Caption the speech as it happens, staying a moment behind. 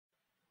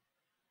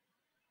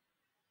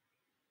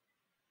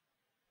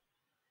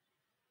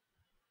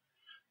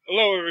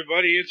Hello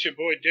everybody, it's your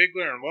boy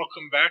Diggler and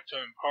welcome back to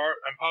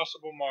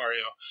Impossible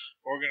Mario.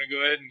 We're gonna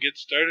go ahead and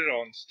get started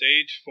on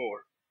stage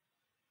 4.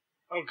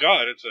 Oh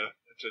god, it's a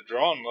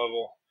drawn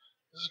level.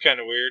 This is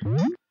kinda weird.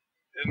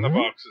 And the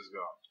box is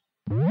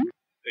gone.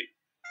 Hey.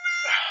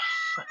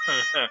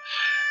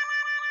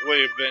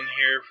 We've been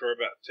here for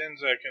about 10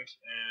 seconds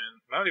and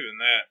not even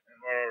that,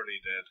 and we're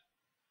already dead.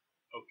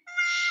 Okay.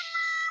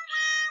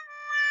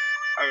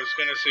 I was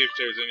gonna see if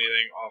there's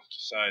anything off the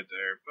side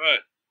there,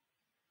 but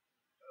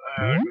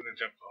I'm gonna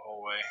jump the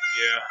whole way.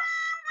 Yeah.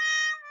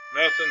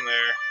 Nothing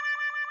there.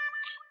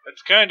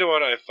 That's kind of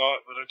what I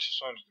thought, but I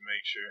just wanted to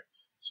make sure.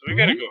 So we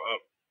gotta go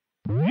up.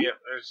 Yeah,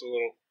 there's a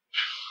little...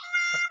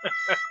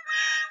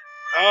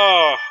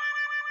 Oh!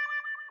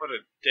 What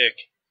a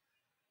dick.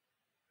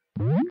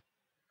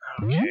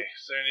 Okay,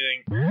 is there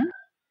anything...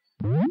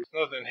 There's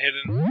nothing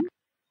hidden?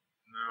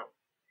 No.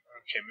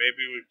 Okay,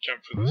 maybe we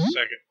jump for the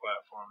second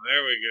platform.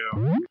 There we go.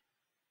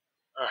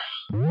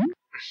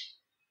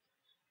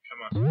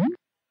 Come on.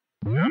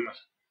 Come on.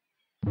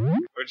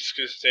 We're just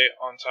gonna stay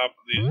on top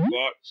of these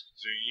blocks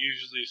because they're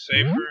usually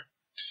safer.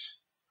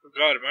 Oh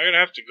god, am I gonna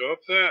have to go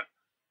up that?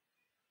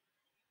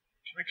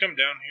 Can I come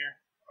down here?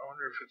 I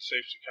wonder if it's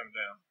safe to come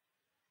down.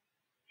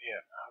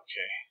 Yeah,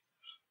 okay.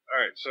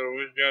 Alright, so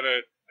we've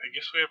gotta... I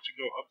guess we have to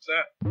go up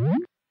that?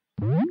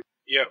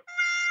 Yep.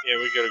 Yeah,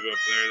 we gotta go up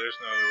there. There's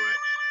no other way.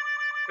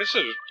 This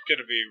is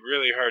gonna be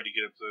really hard to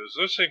get up those.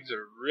 Those things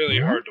are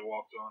really hard to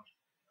walk on.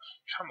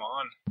 Come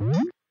on.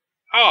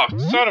 Oh,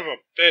 son of a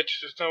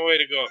bitch. There's no way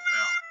to go up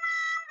now.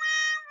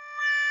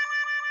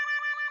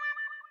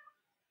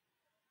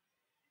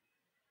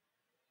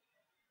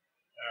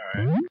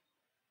 Alright.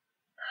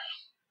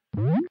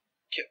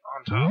 Get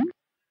on top.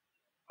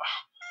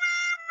 Oh.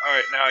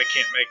 Alright, now I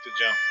can't make the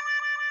jump.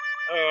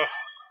 Oh.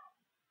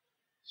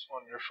 It's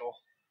wonderful.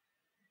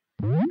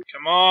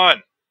 Come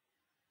on!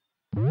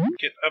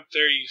 Get up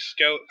there, you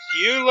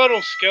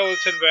little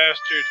skeleton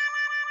bastard!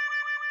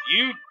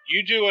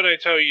 You do what I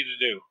tell you to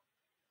do.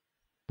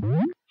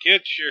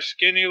 Get your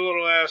skinny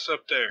little ass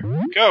up there.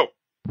 Go!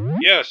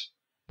 Yes!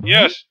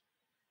 Yes!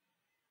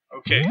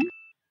 Okay.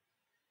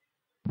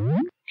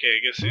 Okay, I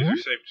guess these are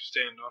safe to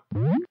stand on.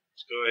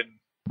 Let's go ahead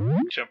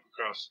and jump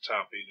across the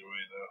top either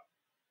way, though.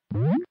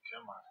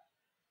 Come on.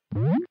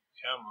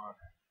 Come on.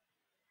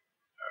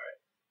 Alright.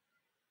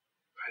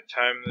 If I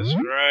time this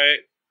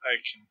right, I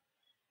can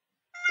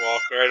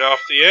walk right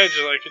off the edge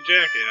like a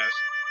jackass.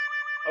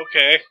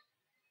 Okay.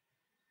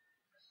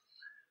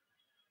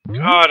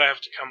 God, I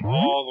have to come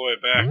all the way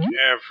back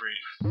every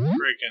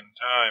freaking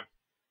time.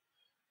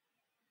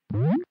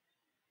 Ooh.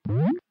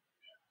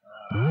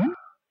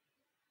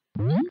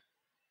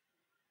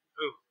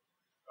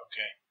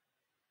 Okay.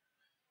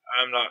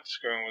 I'm not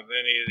screwing with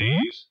any of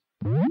these.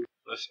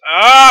 Let's...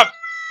 Ah!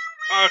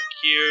 Fuck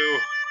you.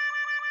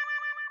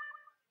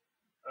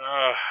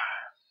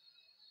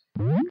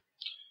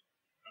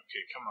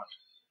 Okay, come on.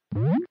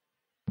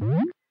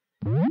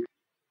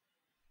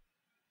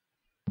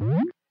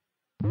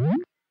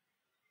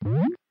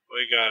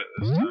 We got it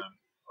this time.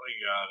 We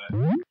got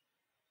it.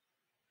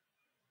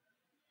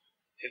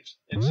 It's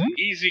an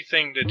easy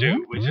thing to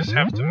do. We just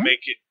have to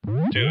make it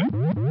do it.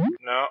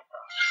 No.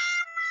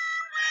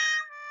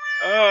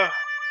 Come on.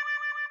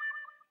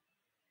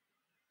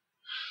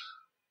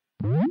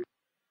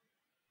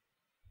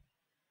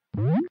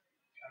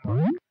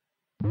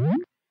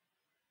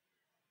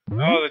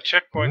 Oh, the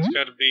checkpoint's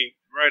gotta be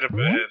right up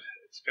ahead.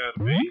 It's gotta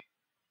be.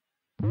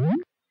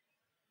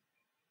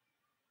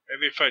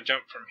 Maybe if I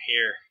jump from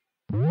here.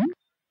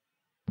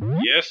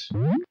 Yes.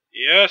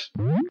 Yes.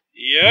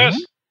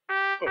 Yes.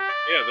 Oh,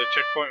 yeah, the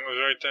checkpoint was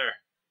right there.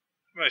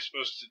 Am I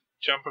supposed to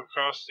jump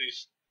across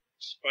these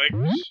spikes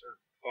or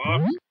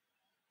blocks?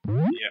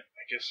 Yeah,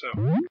 I guess so.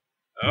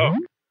 Oh.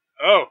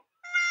 Oh.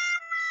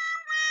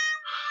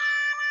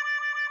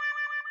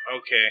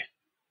 Okay.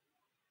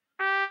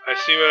 I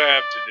see what I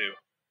have to do.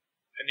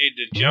 I need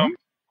to jump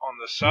on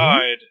the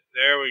side.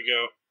 There we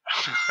go.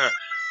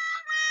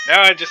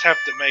 Now I just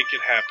have to make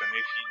it happen.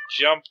 If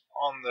you jump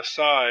on the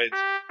sides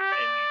and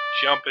you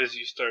jump as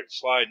you start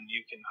sliding,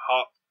 you can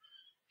hop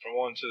from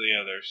one to the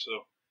other.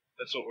 So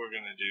that's what we're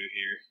going to do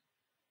here.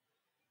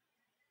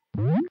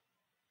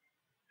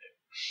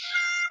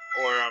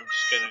 Or I'm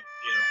just going to,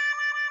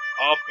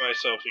 off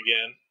myself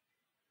again.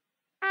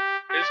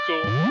 It's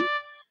cool.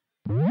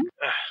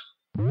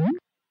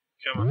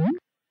 Come on.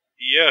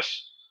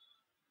 Yes.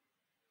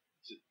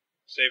 Is it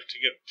safe to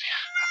go?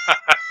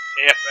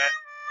 Damn that.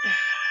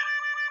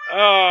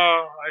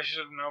 Oh, I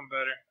should have known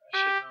better.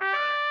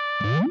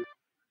 Come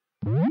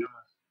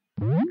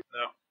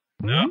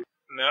on.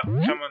 No.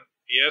 Come on.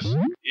 Yes.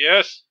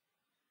 Yes.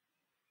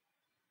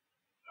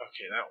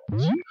 Okay, that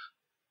one's safe.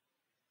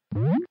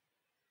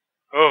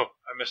 Oh,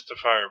 I missed the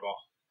fireball.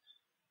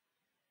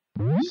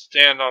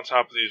 Stand on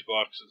top of these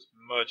blocks as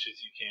much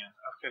as you can.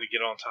 I've got to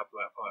get on top of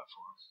that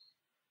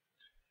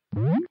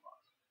platform.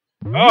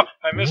 Oh,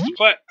 I missed the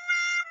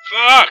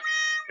Fuck!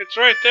 It's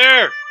right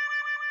there!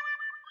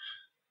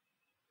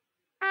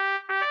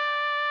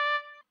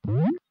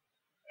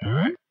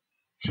 Alright.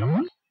 Come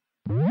on.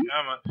 Come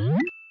Come on.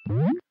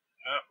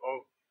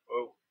 Oh.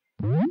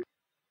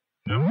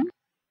 No.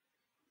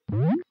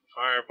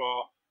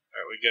 Fireball.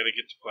 Alright, we gotta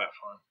get to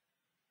platform.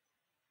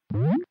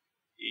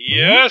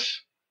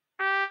 Yes!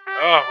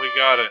 Oh, we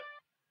got it.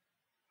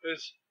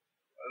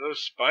 Are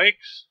those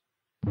spikes?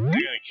 Are they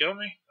gonna kill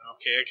me?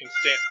 Okay, I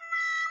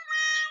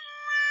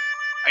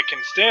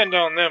can stand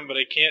on them, but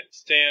I can't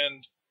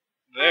stand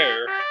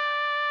there.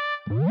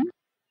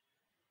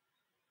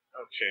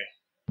 Okay.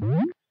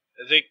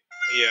 I think,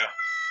 yeah.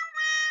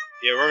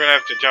 Yeah, we're gonna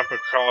have to jump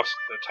across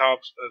the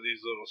tops of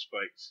these little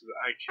spikes.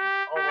 I can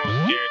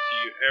almost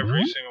guarantee you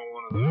every single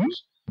one of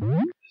those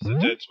is a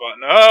dead spot.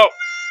 No!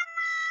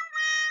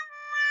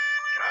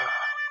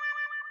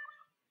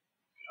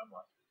 Come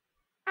on.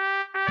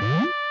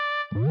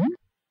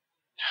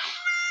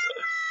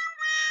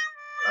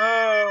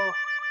 Oh!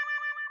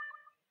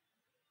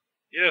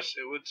 Yes,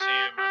 it would seem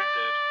I'm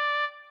dead.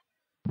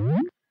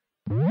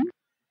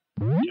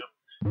 Yep.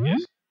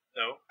 Yes.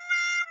 No.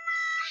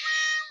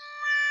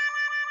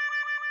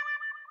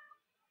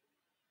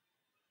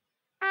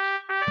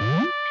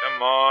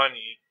 Come on,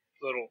 you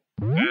little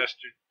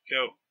bastard.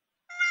 Go.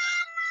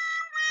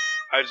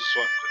 I just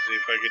want to see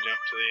if I could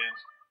jump to the end.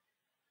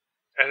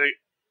 I think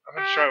I'm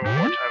gonna try one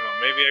more time though.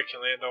 Maybe I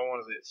can land on one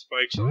of the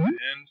spikes on the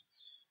end.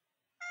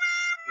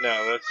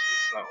 No, it's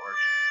not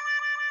working.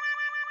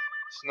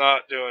 It's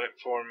not doing it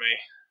for me.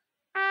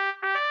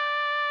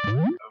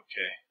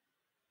 Okay.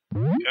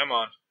 Come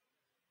on.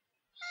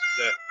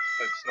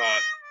 That's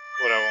not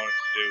what I wanted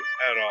to do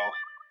at all.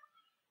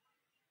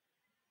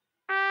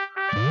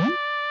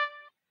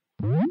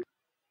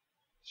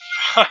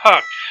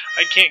 Fuck!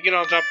 I can't get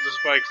on top of the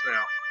spikes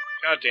now.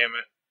 God damn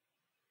it.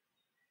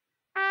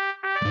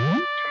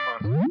 Come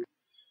on.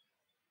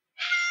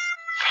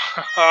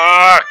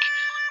 Fuck!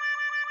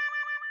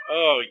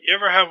 Oh, you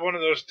ever have one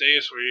of those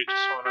days where you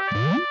just want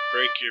to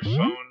break your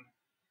phone?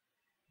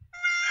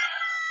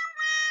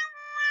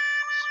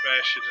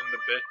 Smash it into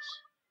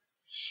bits?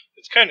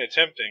 It's kind of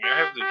tempting. I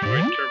have the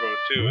Droid Turbo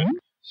too, and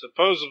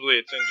supposedly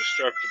it's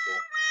indestructible.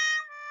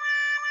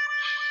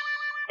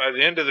 By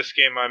the end of this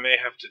game, I may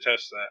have to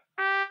test that.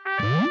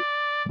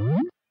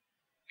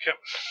 God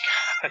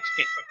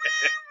damn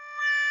it.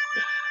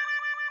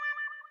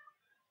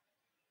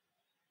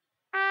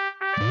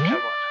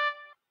 Come on.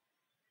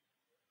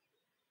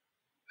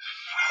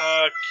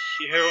 Fuck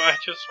you, I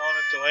just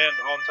wanted to land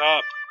on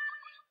top.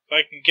 If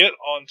I can get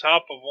on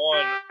top of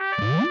one,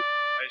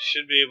 I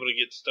should be able to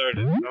get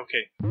started.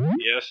 Okay.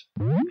 Yes.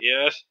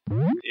 Yes.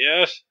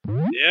 Yes.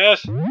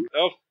 Yes.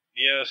 Oh.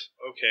 Yes.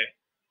 Okay.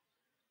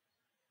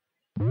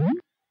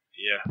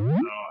 Yeah.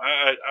 No,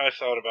 I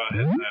thought about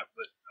hitting that,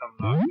 but I'm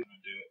not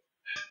gonna do it.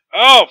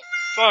 Oh!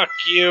 Fuck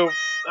you!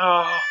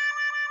 Oh.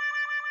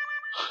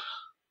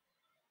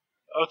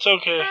 Oh, it's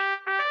okay.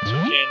 It's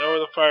okay. I know where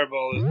the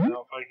fireball is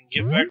now. If I can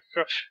get back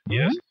across.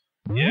 Yes.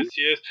 Yes.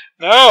 Yes.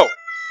 No!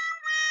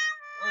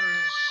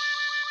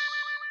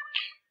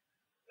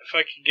 If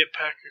I can get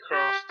back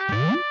across,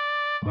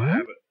 I'll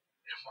have it.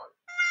 Come on.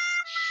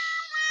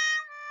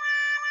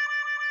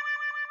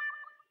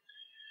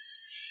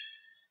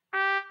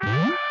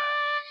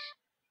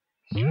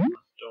 Come on.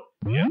 Don't.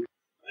 Yeah.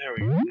 There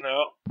we go. No.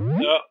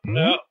 No.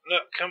 No. No.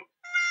 Come.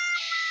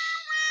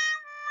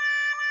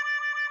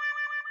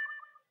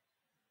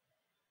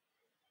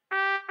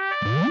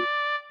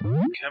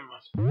 Come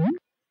on.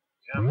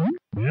 Come on.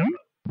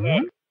 Come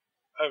on.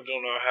 I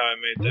don't know how I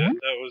made that.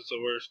 That was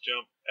the worst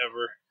jump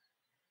ever.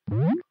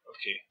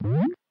 Okay.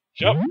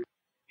 Jump!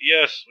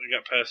 Yes, we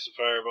got past the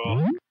fireball.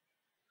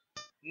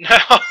 No!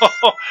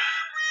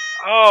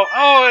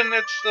 Oh, and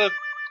it's the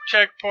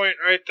checkpoint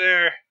right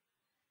there.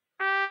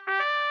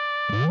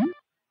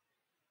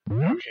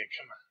 Okay,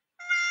 come on.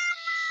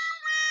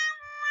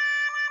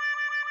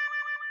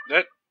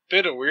 That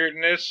bit of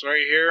weirdness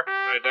right here when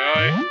I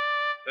die,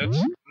 that's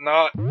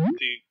not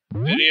the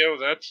video,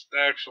 that's the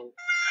actual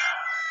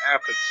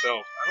app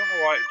itself. I don't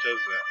know why it does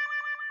that.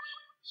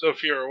 So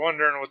if you're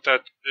wondering what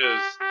that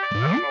is, I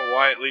don't know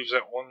why it leaves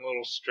that one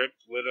little strip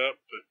lit up,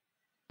 but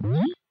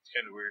it's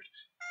kind of weird.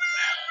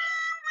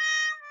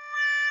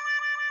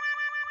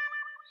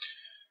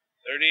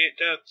 38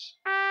 deaths.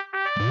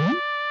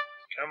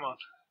 Come on.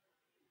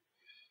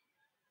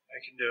 I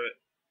can do it.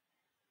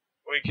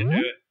 We can do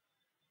it.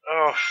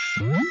 Oh,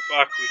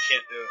 fuck, we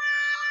can't do it.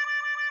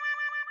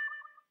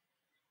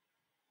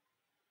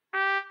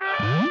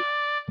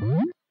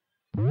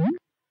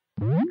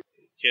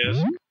 Yes,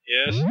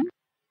 yes,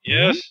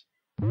 yes.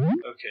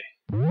 Okay.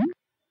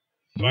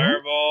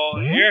 Fireball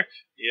here.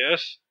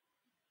 Yes.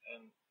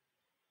 And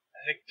I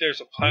think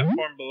there's a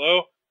platform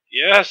below.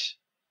 Yes.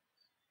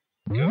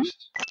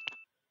 Ghost.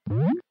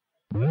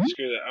 Oh,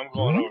 screw that. I'm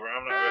going over.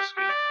 I'm not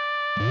risking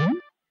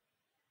it.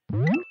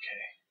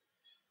 Okay.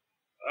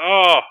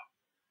 Oh!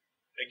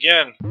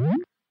 Again.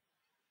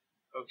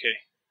 Okay.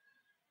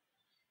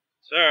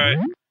 It's alright.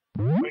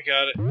 We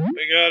got it.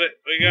 We got it.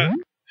 We got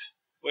it.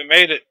 We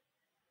made it.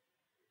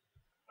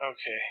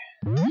 Okay.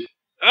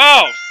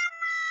 Oh!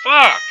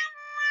 Fuck!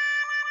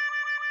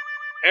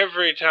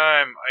 every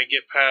time I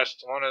get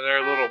past one of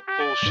their little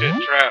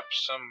bullshit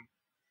traps, some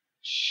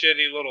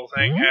shitty little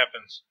thing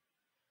happens.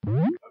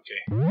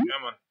 Okay,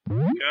 come on.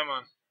 Come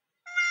on.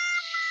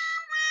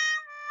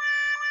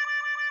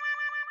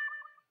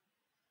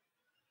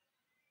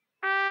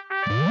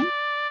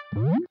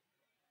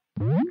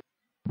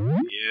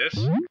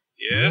 Yes.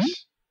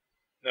 Yes.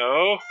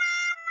 No.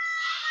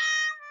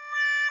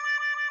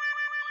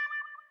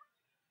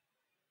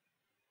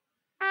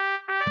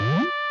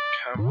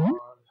 Come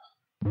on.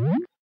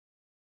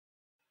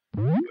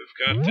 We've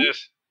got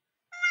this.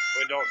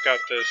 We don't got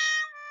this.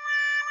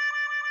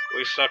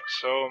 We suck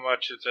so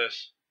much at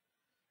this.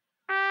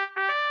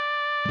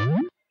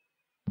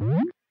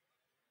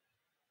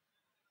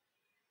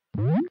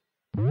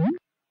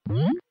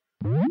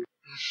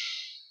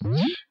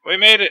 We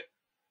made it!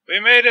 We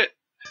made it!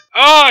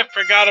 Oh, I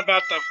forgot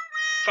about the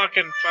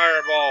fucking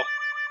fireball.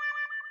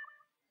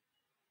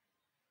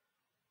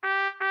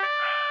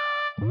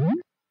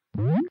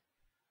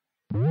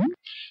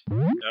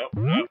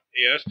 No.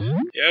 Yes.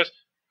 Yes.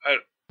 I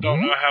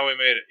don't know how we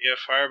made it. Yeah,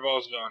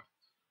 fireball's gone.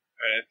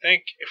 Alright, I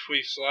think if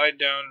we slide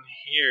down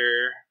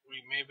here,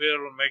 we may be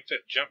able to make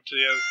that jump to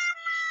the other.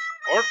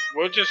 Or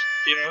we'll just,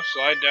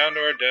 slide down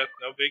to our death.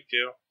 No big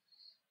deal.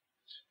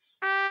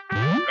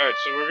 Alright,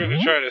 so we're going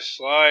to try to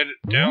slide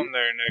down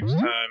there next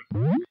time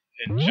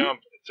and jump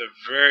at the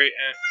very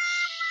end.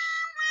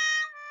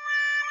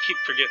 I keep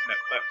forgetting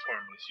that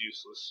platform is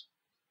useless.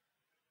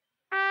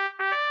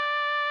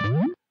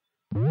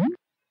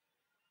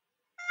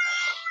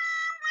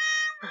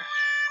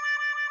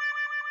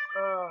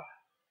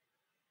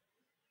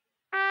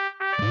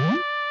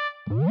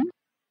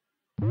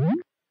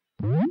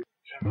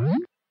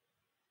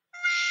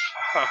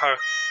 Come on.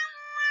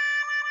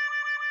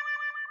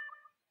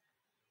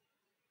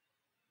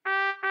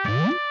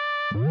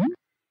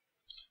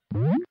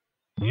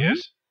 Yes.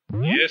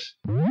 Yes.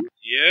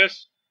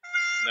 Yes.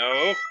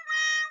 No.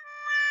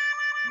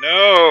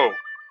 No.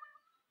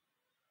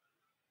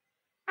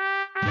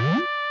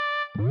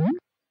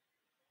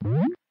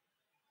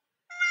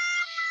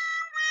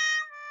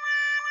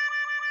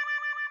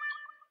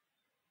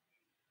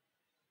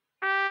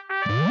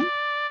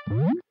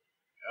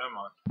 Come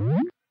on.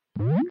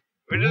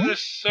 We did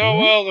this so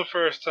well the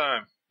first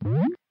time.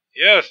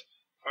 Yes.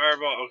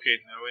 Fireball. Okay,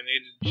 now we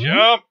need to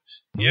jump.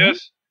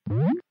 Yes.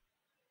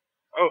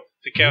 Oh,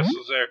 the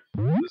castle's there.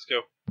 Let's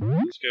go.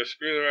 Let's go.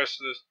 Screw the rest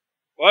of this.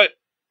 What?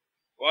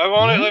 Why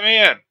won't it let me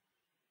in?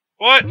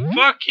 What?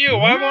 Fuck you.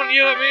 Why won't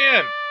you let me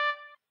in?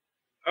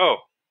 Oh.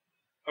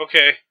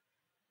 Okay.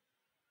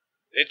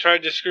 They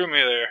tried to screw me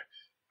there.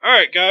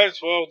 Alright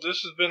guys, well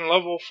this has been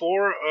level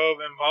 4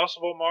 of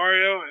Impossible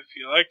Mario. If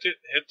you liked it,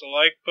 hit the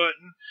like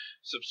button,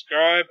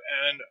 subscribe,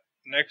 and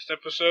next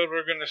episode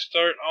we're going to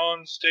start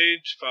on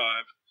stage 5.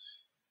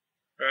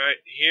 Right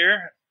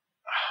here.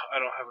 I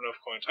don't have enough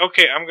coins.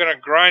 Okay, I'm going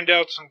to grind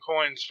out some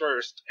coins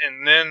first,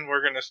 and then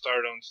we're going to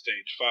start on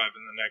stage 5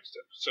 in the next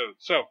episode.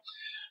 So,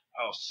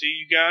 I'll see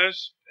you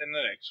guys in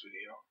the next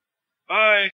video. Bye!